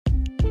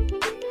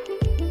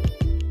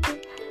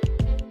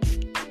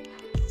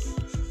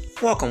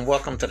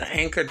Welcome to the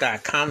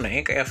Anchor.com, the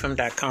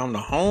AnchorFM.com, the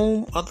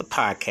home of the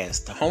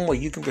podcast, the home where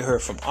you can be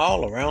heard from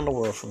all around the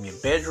world, from your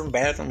bedroom,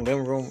 bathroom,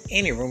 living room,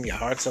 any room your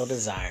heart so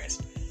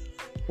desires.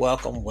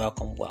 Welcome.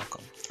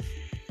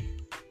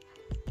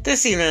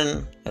 This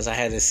evening, as I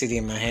had this CD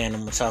in my hand,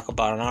 I'm going to talk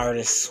about an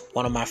artist,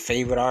 one of my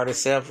favorite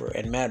artists ever.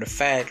 And matter of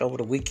fact, over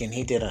the weekend,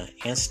 he did an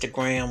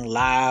Instagram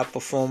live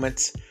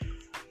performance,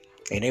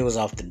 and it was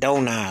off the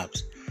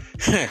doorknobs.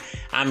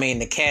 I mean,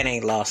 the cat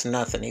ain't lost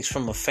nothing. He's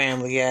from a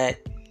family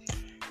act.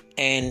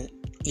 And,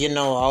 I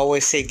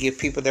always say give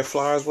people their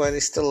flowers while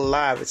they're still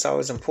alive. It's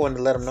always important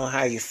to let them know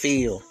how you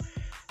feel.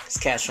 This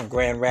cat's from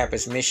Grand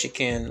Rapids,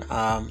 Michigan.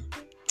 One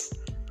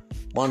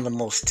of the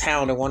most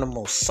talented, one of the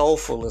most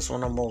soulfulest,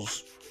 one of the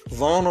most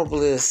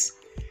vulnerablest.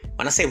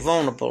 When I say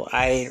vulnerable,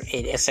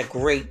 it's a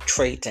great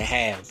trait to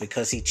have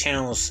because he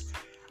channels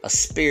a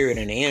spirit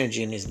and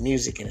energy in his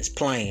music and his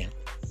playing.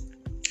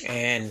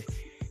 And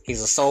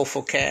he's a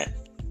soulful cat,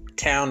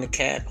 talented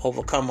cat,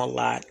 overcome a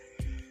lot.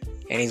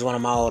 And he's one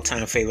of my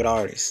all-time favorite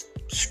artists.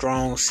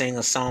 Strong singer,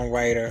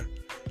 songwriter,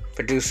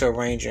 producer,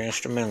 arranger,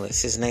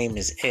 instrumentalist. His name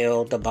is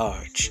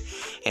Debarge.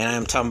 And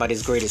I'm talking about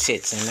his greatest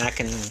hits. And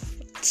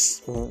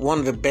one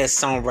of the best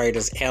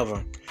songwriters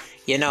ever.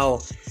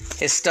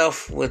 His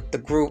stuff with the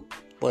group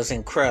was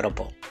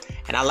incredible.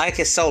 And I like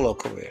his solo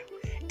career.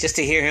 Just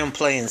to hear him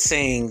play and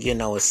sing,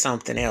 is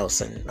something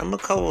else. And I'm going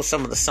to cover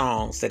some of the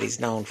songs that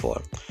he's known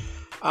for.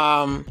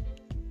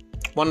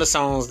 One of the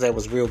songs that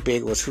was real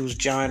big was Who's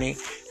Johnny?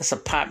 That's a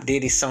Pop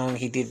Diddy song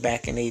he did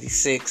back in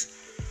 86.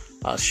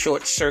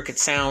 Short Circuit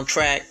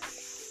soundtrack.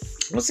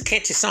 It was a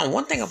catchy song.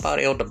 One thing about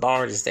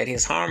Debarge is that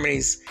his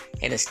harmonies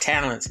and his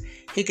talents,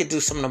 he could do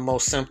some of the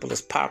most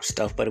simplest pop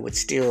stuff, but it would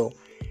still,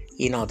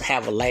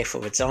 have a life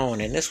of its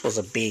own. And this was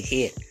a big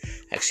hit.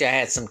 Actually, I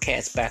had some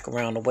cats back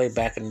around the way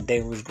back in the day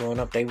when we was growing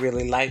up. They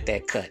really liked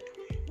that cut.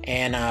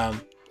 And,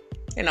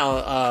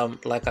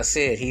 like I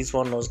said, he's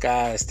one of those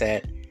guys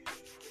that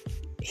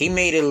he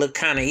made it look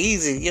kind of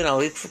easy.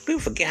 People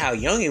forget how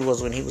young he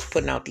was when he was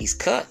putting out these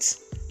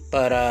cuts.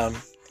 But,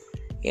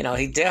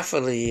 he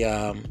definitely,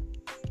 had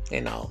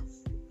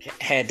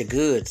the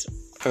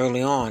goods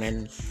early on.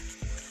 And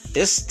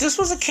this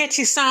was a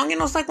catchy song.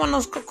 It's like one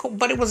of those,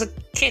 but it was a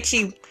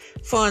catchy,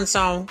 fun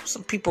song.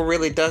 Some people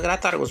really dug it. I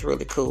thought it was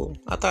really cool.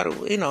 I thought it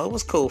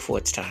was cool for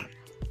its time.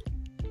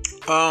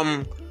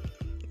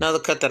 Another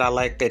cut that I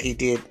liked that he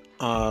did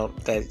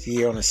that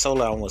year on his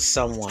solo album was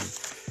Someone.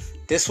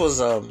 This was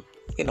a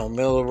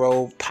middle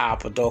road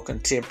pop, adult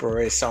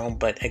contemporary song,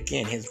 but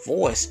again, his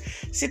voice.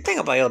 See, the thing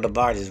about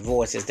Debarge's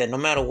voice is that no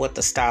matter what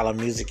the style of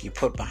music you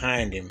put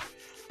behind him,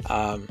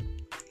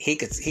 he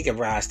could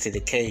rise to the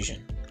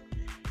occasion.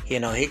 He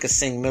could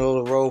sing middle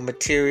of the road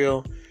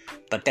material,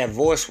 but that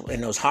voice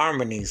and those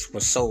harmonies were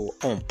so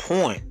on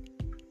point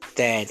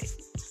that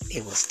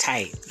it was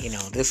tight. He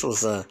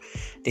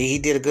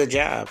did a good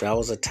job. That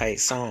was a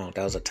tight song.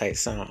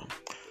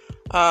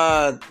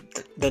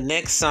 The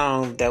next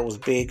song that was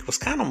big was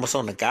kind of almost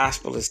on the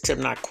gospelist tip,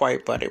 not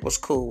quite, but it was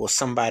cool, was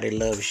Somebody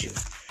Loves You.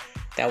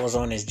 That was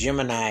on his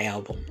Gemini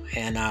album.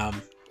 And I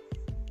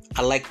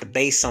like the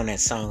bass on that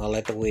song. I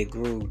like the way it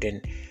grooved.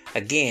 And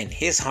again,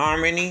 his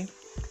harmony,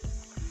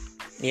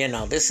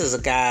 this is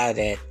a guy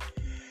that,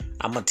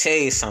 I'm going to tell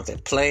you something,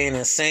 playing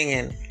and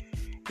singing,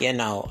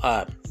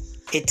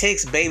 it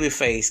takes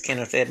Babyface,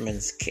 Kenneth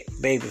Edmonds,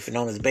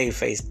 known as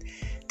Babyface,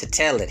 to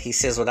tell it. He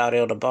says, without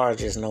Debarge,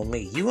 there's no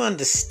me. You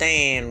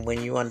understand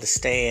when you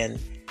understand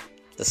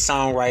the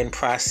songwriting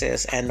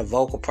process and the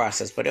vocal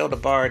process, but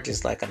Debarge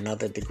is like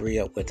another degree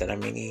up with it. I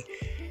mean,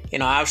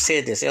 I've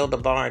said this,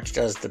 Debarge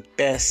does the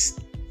best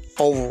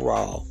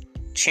overall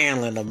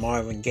channeling of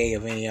Marvin Gaye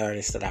of any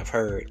artist that I've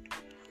heard.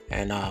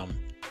 And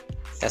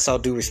that's all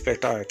due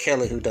respect to R.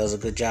 Kelly, who does a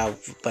good job.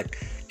 But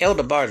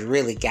Debarge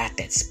really got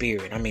that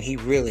spirit. I mean, he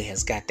really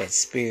has got that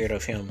spirit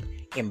of him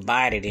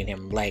embodied in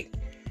him. Like,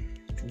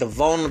 the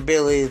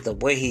vulnerability, the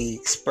way he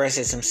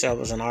expresses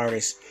himself as an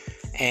artist,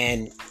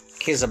 and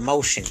his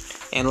emotion.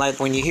 And like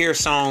when you hear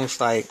songs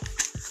like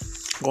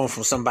going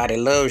from Somebody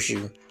Loves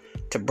You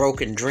to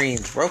Broken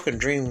Dreams.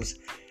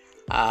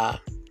 I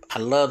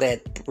love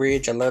that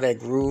bridge. I love that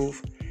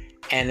groove.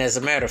 And as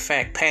a matter of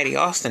fact, Patty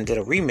Austin did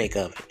a remake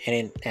of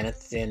it. And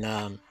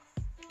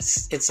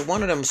it's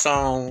one of them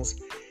songs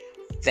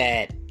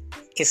that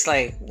it's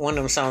like one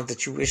of them songs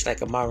that you wish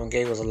like a Marvin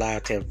Gaye was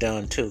allowed to have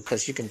done too,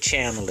 because you can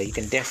channel it. You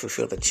can definitely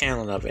feel the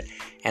channeling of it.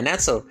 And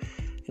that's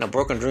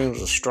Broken Dreams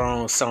is a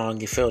strong song.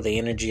 You feel the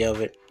energy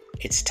of it.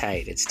 It's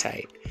tight.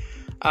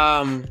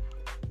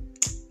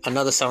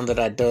 Another song that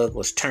I dug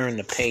was Turn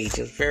the Page.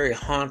 It was very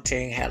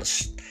haunting, had a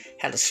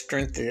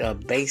strength, a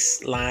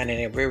bass line in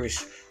it, very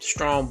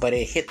strong, but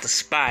it hit the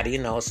spot.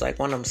 It's like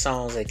one of them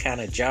songs that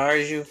kind of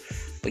jars you,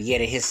 but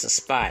yet it hits the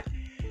spot.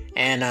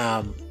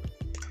 And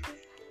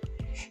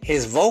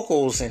his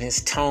vocals and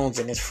his tones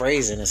and his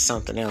phrasing is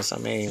something else. I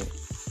mean,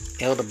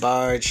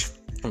 Debarge,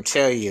 I'm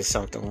telling you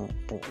something.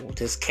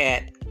 This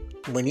cat,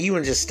 when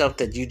even just stuff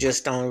that you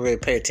just don't really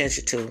pay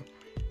attention to,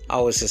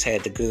 always just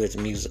had the goods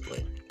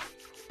musically.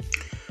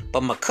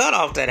 But my cut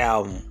off that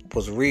album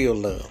was Real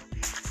Love.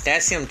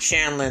 that's him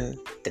channeling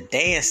the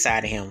dance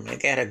side of him.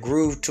 It got a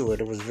groove to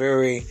it. It was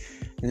very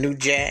new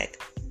jack,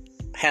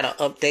 had an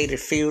updated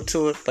feel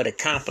to it, but it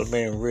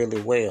complemented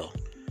really well.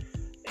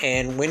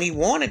 And when he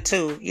wanted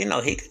to,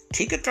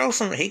 he could throw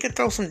some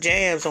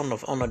jabs on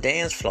the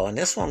dance floor. And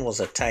this one was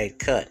a tight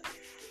cut.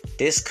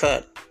 This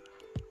cut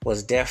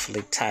was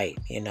definitely tight.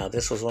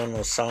 This was one of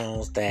those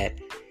songs that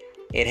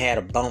it had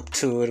a bump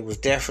to it. It was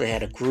definitely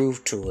had a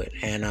groove to it.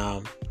 And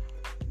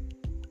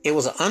it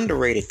was an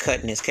underrated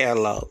cut in his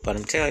catalog. But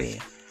I'm telling you,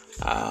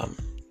 I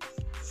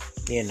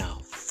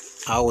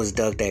always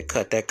dug that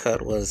cut. That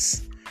cut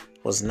was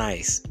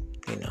nice.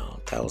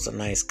 That was a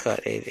nice cut.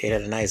 It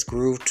had a nice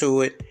groove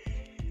to it.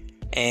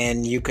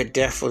 And you could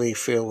definitely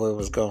feel where it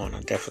was going.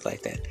 I definitely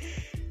like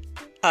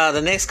that.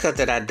 The next cut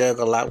that I dug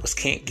a lot was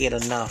Can't Get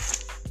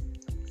Enough.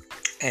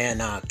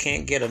 And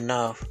Can't Get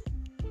Enough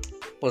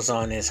was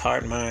on his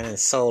Heart, Mind, and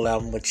Soul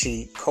album, which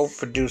he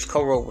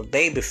co-wrote with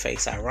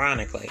Babyface,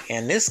 ironically.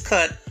 And this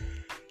cut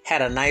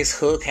had a nice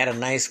hook, had a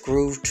nice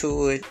groove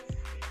to it.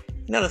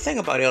 The thing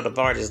about El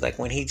Debarge is like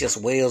when he just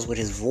wails with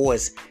his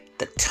voice,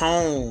 the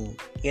tone,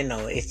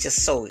 it's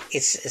just so,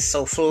 it's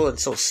so fluid and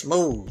so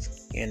smooth,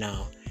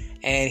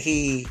 And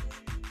he,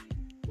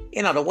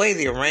 the way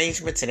the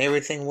arrangements and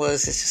everything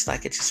was, it's just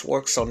like it just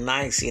works so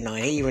nice, And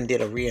he even did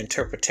a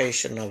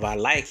reinterpretation of I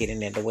Like It,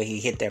 and then the way he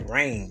hit that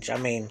range. I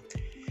mean,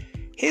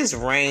 his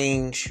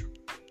range,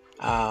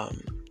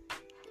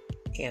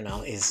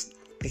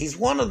 he's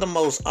one of the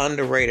most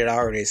underrated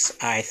artists,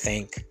 I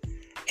think,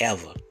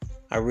 ever.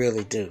 I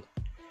really do.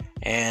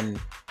 And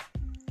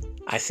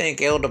I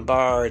think El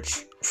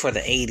Debarge for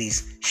the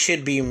 80s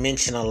should be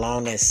mentioned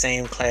along that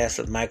same class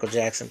with Michael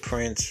Jackson,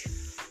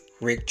 Prince,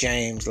 Rick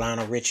James,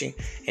 Lionel Richie.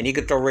 And you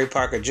could throw Ray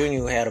Parker Jr.,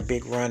 who had a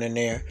big run in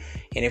there.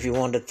 And if you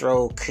wanted to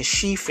throw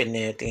Kashif in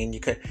there, then you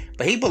could.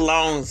 But he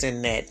belongs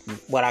in that,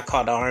 what I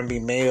call the R&B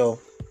male,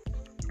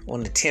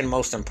 one of the 10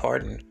 most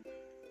important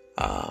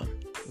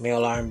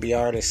male R&B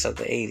artists of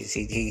the 80s.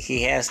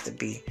 He has to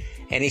be.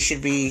 And he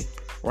should be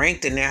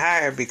ranked in there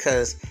higher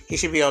because he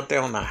should be out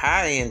there on the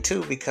high end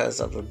too because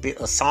of a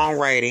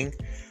songwriting,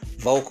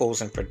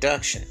 vocals, and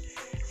production.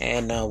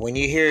 And when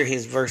you hear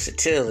his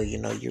versatility,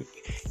 you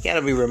got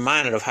to be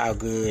reminded of how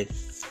good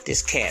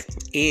this cat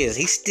is.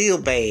 He's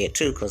still bad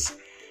too because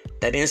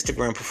that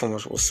Instagram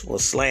performance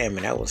was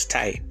slamming. That was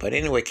tight. But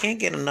anyway, Can't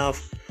Get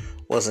Enough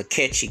was a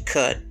catchy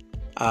cut.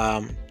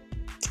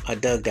 I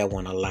dug that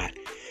one a lot.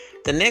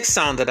 The next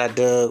song that I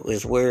dug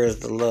was Where's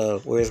the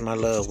Love? Where's My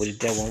Love? We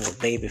did that one with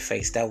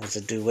Babyface. That was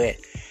a duet.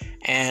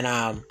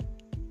 And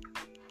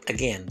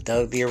again,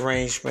 dug the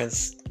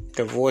arrangements.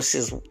 The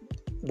voices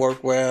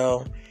work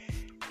well.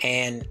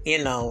 And,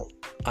 El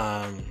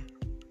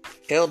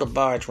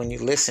Debarge, when you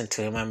listen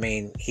to him, I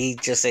mean, he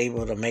just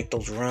able to make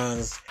those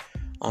runs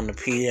on the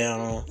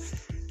piano.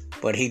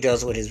 But he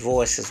does with his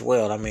voice as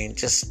well. I mean,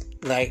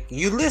 just like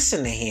you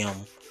listen to him.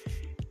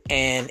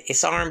 And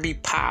it's R&B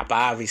pop,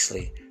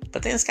 obviously.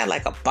 But then it's got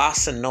like a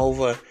bossa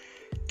nova,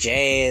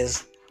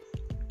 jazz,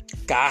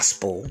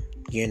 gospel,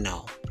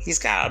 He's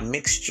got a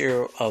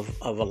mixture of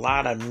a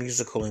lot of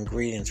musical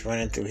ingredients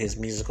running through his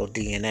musical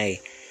DNA.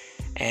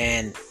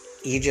 And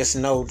you just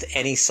know,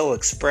 and he's so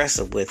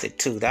expressive with it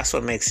too. That's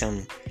what makes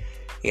him,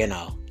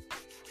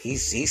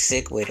 he's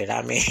sick with it.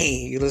 I mean,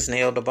 you listen to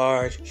El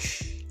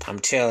Debarge, I'm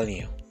telling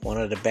you, one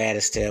of the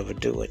baddest to ever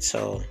do it.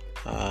 So,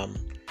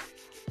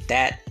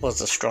 that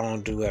was a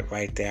strong duet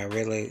right there. I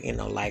really,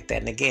 like that.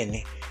 And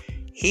again,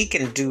 he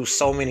can do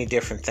so many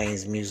different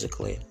things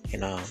musically,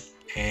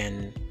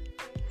 and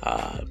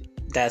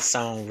that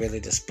song really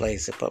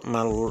displays it. But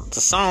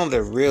the song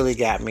that really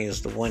got me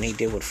is the one he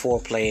did with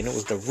Foreplay, and it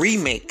was the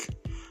remake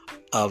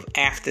of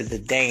After the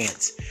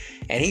Dance.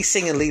 And he's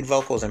singing lead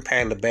vocals, and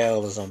Patti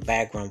LaBelle is on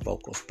background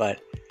vocals. But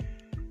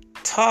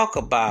talk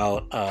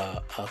about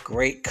a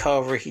great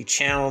cover. He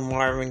channeled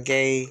Marvin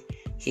Gaye.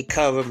 He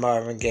covered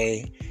Marvin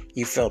Gaye.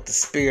 You felt the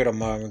spirit of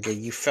Marvin Gaye.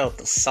 You felt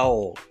the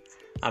soul.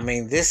 I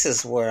mean, this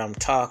is where I'm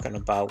talking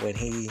about when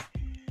he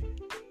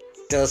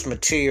does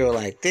material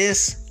like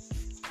this.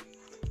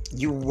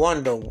 You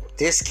wonder,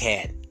 this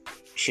cat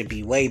should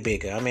be way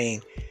bigger. I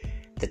mean,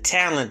 the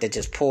talent that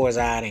just pours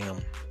out of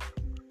him,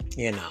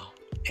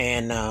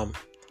 And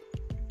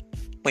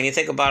when you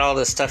think about all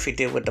the stuff he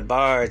did with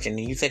Debarge, and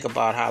you think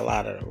about how a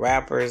lot of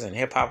rappers and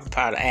hip-hop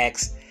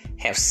acts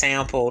have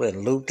sampled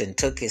and looped and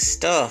took his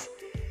stuff,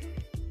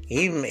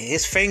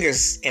 his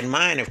fingers and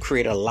mine have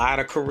created a lot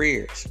of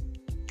careers,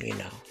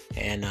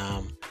 and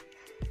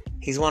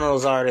he's one of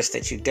those artists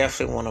that you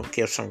definitely want to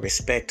give some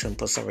respect to and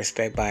put some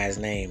respect by his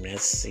name.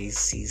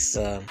 He's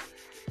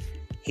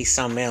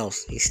something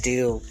else. He's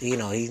still,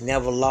 he's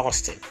never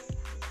lost it.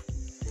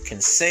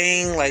 Can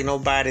sing like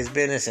nobody's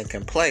business and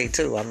can play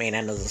too. I mean,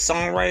 and as a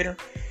songwriter,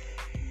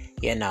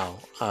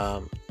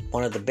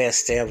 one of the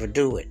best to ever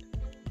do it,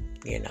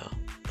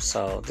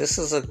 So this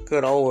is a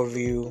good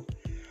overview.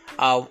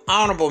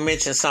 Honorable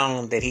mention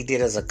song that he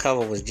did as a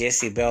cover was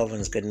Jesse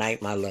Belvin's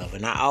Goodnight My Love,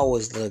 and I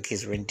always look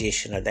his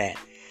rendition of that.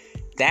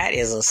 That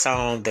is a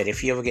song that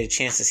if you ever get a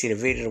chance to see the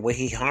video, the way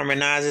he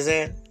harmonizes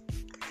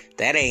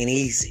that ain't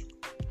easy.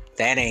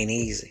 That ain't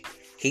easy.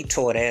 He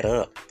tore that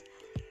up.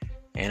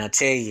 And I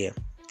tell you,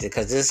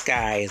 because this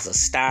guy is a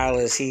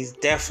stylist, he's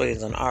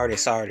definitely an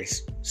artist.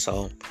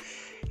 So,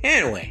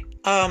 anyway,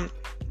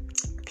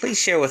 please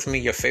share with me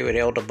your favorite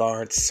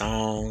Debarge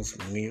songs,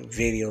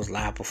 videos,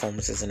 live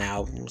performances, and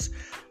albums.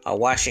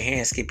 Wash your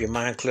hands, keep your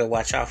mind clear,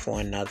 watch out for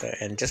one another.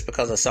 And just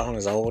because a song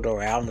is older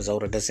or album is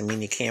older doesn't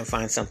mean you can't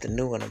find something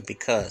new in them,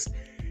 because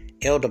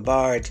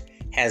Debarge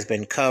has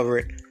been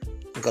covered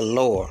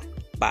galore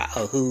by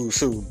a who's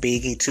who,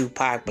 Biggie,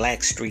 Tupac,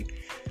 Blackstreet.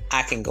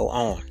 I can go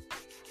on.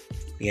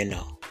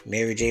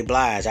 Mary J.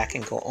 Blige, I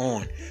can go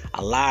on.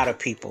 A lot of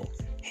people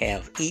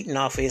have eaten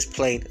off his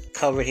plate,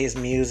 covered his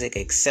music,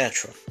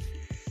 etc.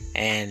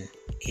 And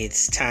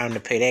it's time to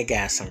pay that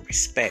guy some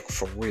respect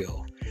for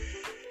real.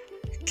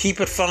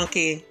 Keep it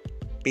funky.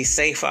 Be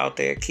safe out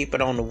there. Keep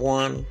it on the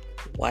one.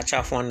 Watch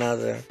out for one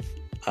another.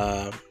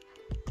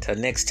 Till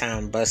next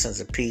time, blessings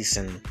of peace,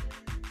 and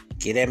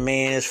give that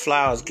man his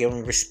flowers. Give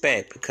him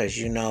respect, because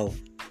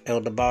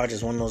Debarge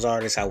is one of those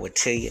artists I would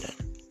tell you to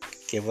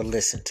give a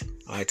listen to.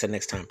 All right, till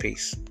next time,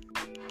 peace.